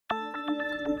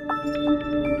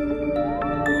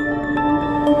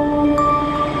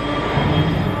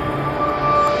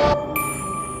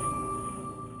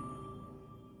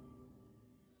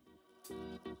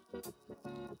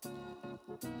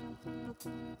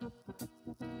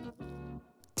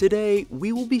Today,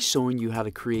 we will be showing you how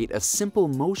to create a simple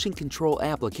motion control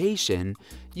application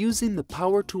using the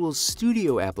PowerTools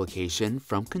Studio application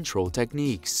from Control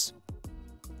Techniques.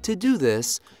 To do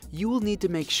this, you will need to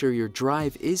make sure your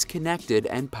drive is connected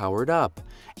and powered up,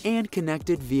 and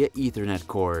connected via Ethernet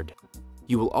cord.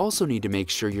 You will also need to make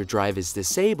sure your drive is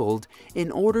disabled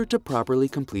in order to properly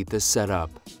complete this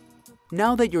setup.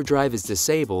 Now that your drive is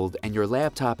disabled and your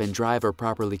laptop and drive are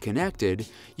properly connected,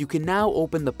 you can now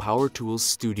open the PowerTools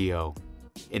Studio.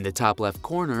 In the top left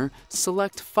corner,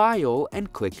 select File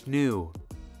and click New.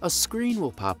 A screen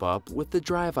will pop up with the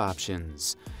drive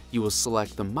options. You will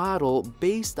select the model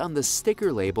based on the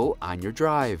sticker label on your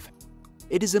drive.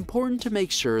 It is important to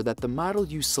make sure that the model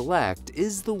you select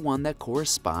is the one that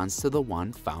corresponds to the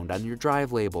one found on your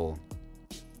drive label.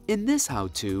 In this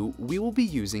how-to, we will be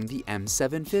using the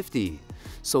M750,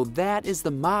 so that is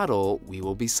the model we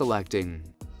will be selecting.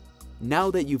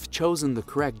 Now that you've chosen the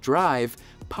correct drive,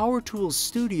 PowerTools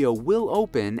Studio will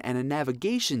open and a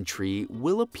navigation tree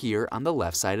will appear on the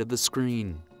left side of the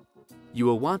screen. You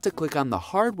will want to click on the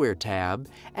Hardware tab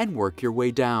and work your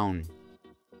way down.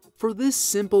 For this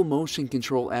simple motion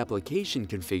control application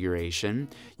configuration,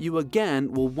 you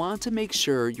again will want to make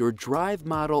sure your drive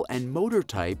model and motor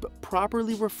type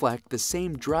properly reflect the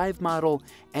same drive model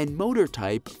and motor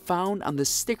type found on the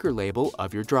sticker label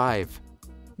of your drive.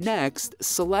 Next,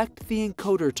 select the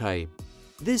encoder type.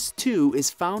 This too is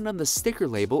found on the sticker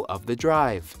label of the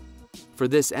drive. For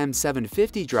this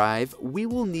M750 drive, we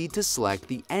will need to select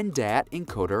the NDAT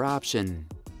encoder option.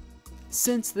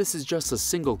 Since this is just a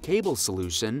single cable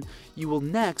solution, you will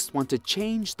next want to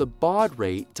change the baud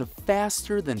rate to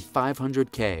faster than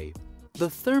 500K. The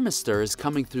thermistor is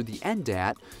coming through the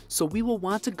NDAT, so we will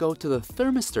want to go to the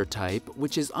thermistor type,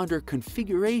 which is under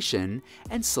Configuration,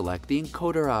 and select the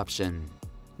encoder option.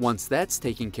 Once that's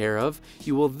taken care of,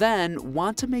 you will then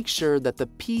want to make sure that the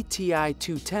PTI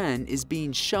 210 is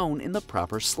being shown in the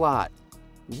proper slot.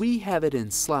 We have it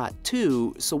in slot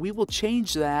 2, so we will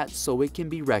change that so it can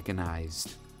be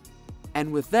recognized.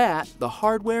 And with that, the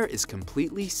hardware is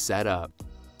completely set up.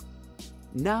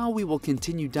 Now we will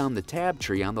continue down the tab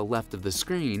tree on the left of the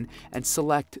screen and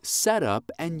select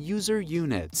Setup and User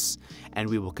Units, and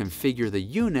we will configure the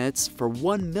units for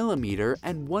 1mm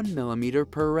and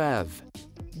 1mm per rev.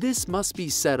 This must be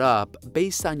set up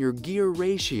based on your gear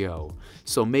ratio,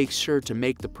 so make sure to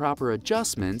make the proper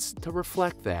adjustments to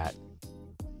reflect that.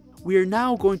 We are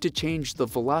now going to change the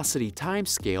velocity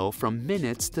timescale from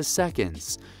minutes to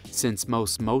seconds, since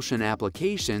most motion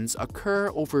applications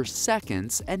occur over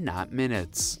seconds and not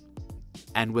minutes.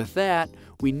 And with that,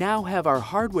 we now have our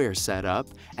hardware set up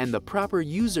and the proper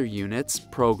user units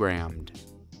programmed.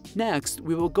 Next,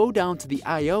 we will go down to the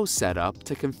I/O setup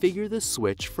to configure the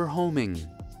switch for homing.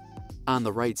 On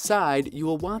the right side, you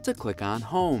will want to click on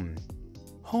Home.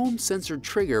 Home sensor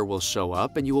trigger will show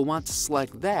up and you will want to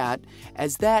select that,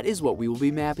 as that is what we will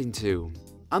be mapping to.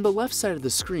 On the left side of the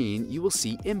screen, you will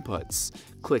see Inputs.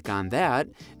 Click on that,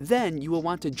 then you will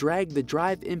want to drag the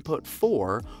drive input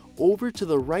 4 over to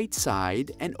the right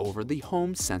side and over the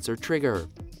home sensor trigger.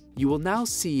 You will now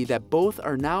see that both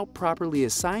are now properly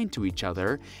assigned to each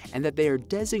other and that they are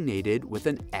designated with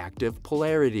an active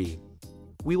polarity.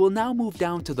 We will now move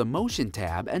down to the Motion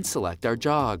tab and select our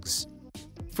jogs.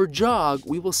 For jog,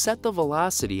 we will set the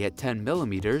velocity at 10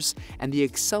 mm and the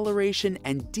acceleration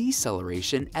and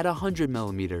deceleration at 100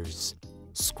 mm.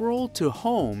 Scroll to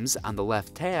Homes on the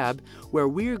left tab, where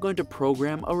we are going to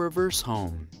program a reverse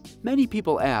home. Many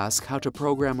people ask how to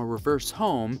program a reverse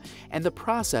home, and the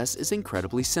process is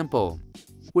incredibly simple.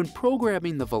 When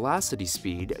programming the velocity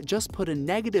speed, just put a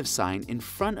negative sign in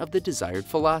front of the desired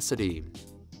velocity.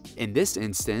 In this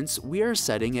instance, we are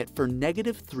setting it for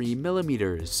 -3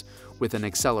 mm, with an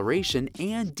acceleration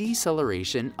and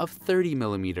deceleration of 30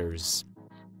 mm.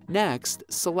 Next,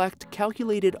 select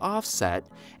Calculated Offset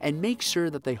and make sure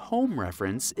that the home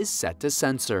reference is set to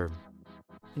sensor.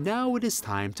 Now it is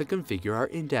time to configure our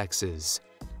indexes.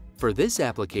 For this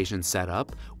application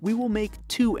setup, we will make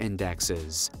 2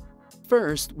 indexes.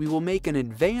 First, we will make an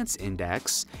advanced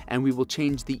index, and we will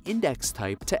change the index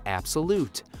type to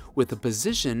absolute, with a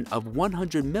position of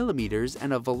 100 mm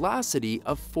and a velocity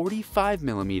of 45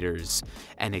 mm,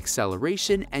 and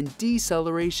acceleration and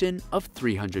deceleration of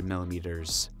 300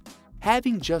 mm.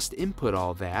 Having just input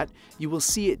all that, you will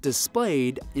see it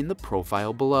displayed in the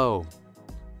profile below.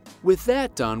 With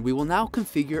that done, we will now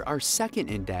configure our second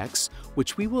index,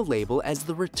 which we will label as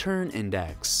the return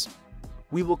index.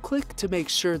 We will click to make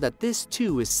sure that this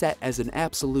too is set as an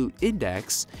absolute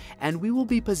index, and we will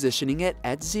be positioning it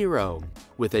at 0,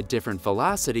 with a different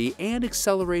velocity and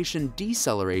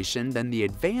acceleration-deceleration than the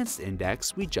advanced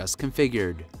index we just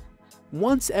configured.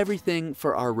 Once everything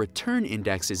for our return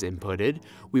index is inputted,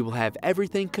 we will have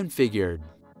everything configured.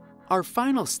 Our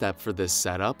final step for this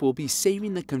setup will be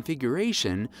saving the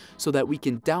configuration so that we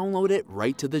can download it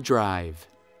right to the drive.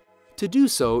 To do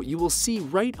so, you will see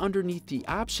right underneath the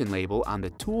option label on the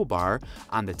toolbar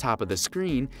on the top of the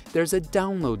screen, there's a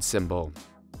download symbol.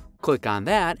 Click on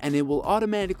that and it will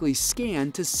automatically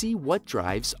scan to see what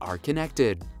drives are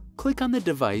connected. Click on the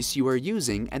device you are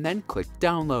using and then click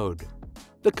Download.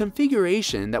 The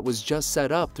configuration that was just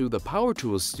set up through the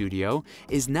PowerTools Studio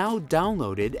is now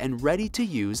downloaded and ready to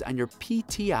use on your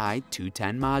PTI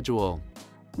 210 module.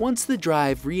 Once the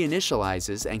drive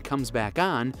reinitializes and comes back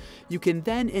on, you can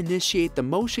then initiate the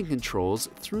motion controls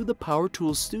through the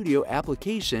PowerTools Studio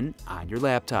application on your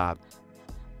laptop.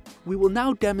 We will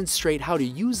now demonstrate how to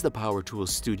use the PowerTools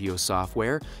Studio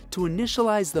software to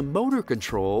initialize the motor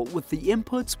control with the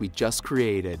inputs we just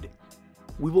created.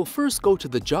 We will first go to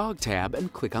the Jog tab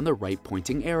and click on the right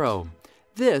pointing arrow.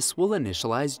 This will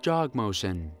initialize jog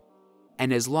motion.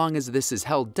 And as long as this is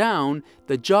held down,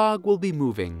 the jog will be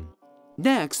moving.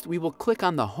 Next, we will click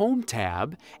on the Home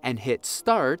tab and hit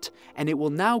Start, and it will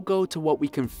now go to what we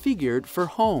configured for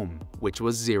Home, which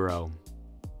was 0.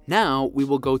 Now, we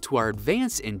will go to our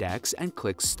Advanced index and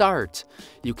click Start.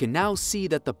 You can now see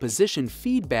that the position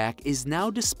feedback is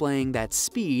now displaying that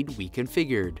speed we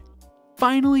configured.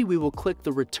 Finally, we will click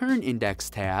the Return Index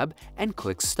tab and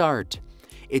click Start.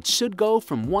 It should go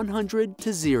from 100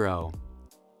 to 0.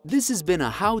 This has been a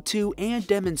how-to and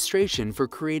demonstration for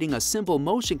creating a simple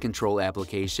motion control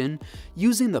application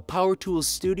using the PowerTools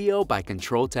Studio by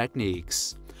Control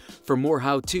Techniques. For more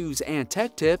how-tos and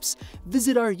tech tips,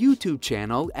 visit our YouTube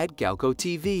channel at Galco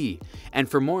TV. And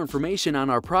for more information on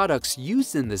our products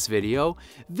used in this video,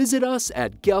 visit us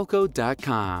at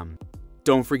galco.com.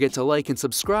 Don't forget to like and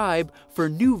subscribe for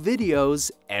new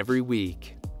videos every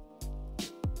week.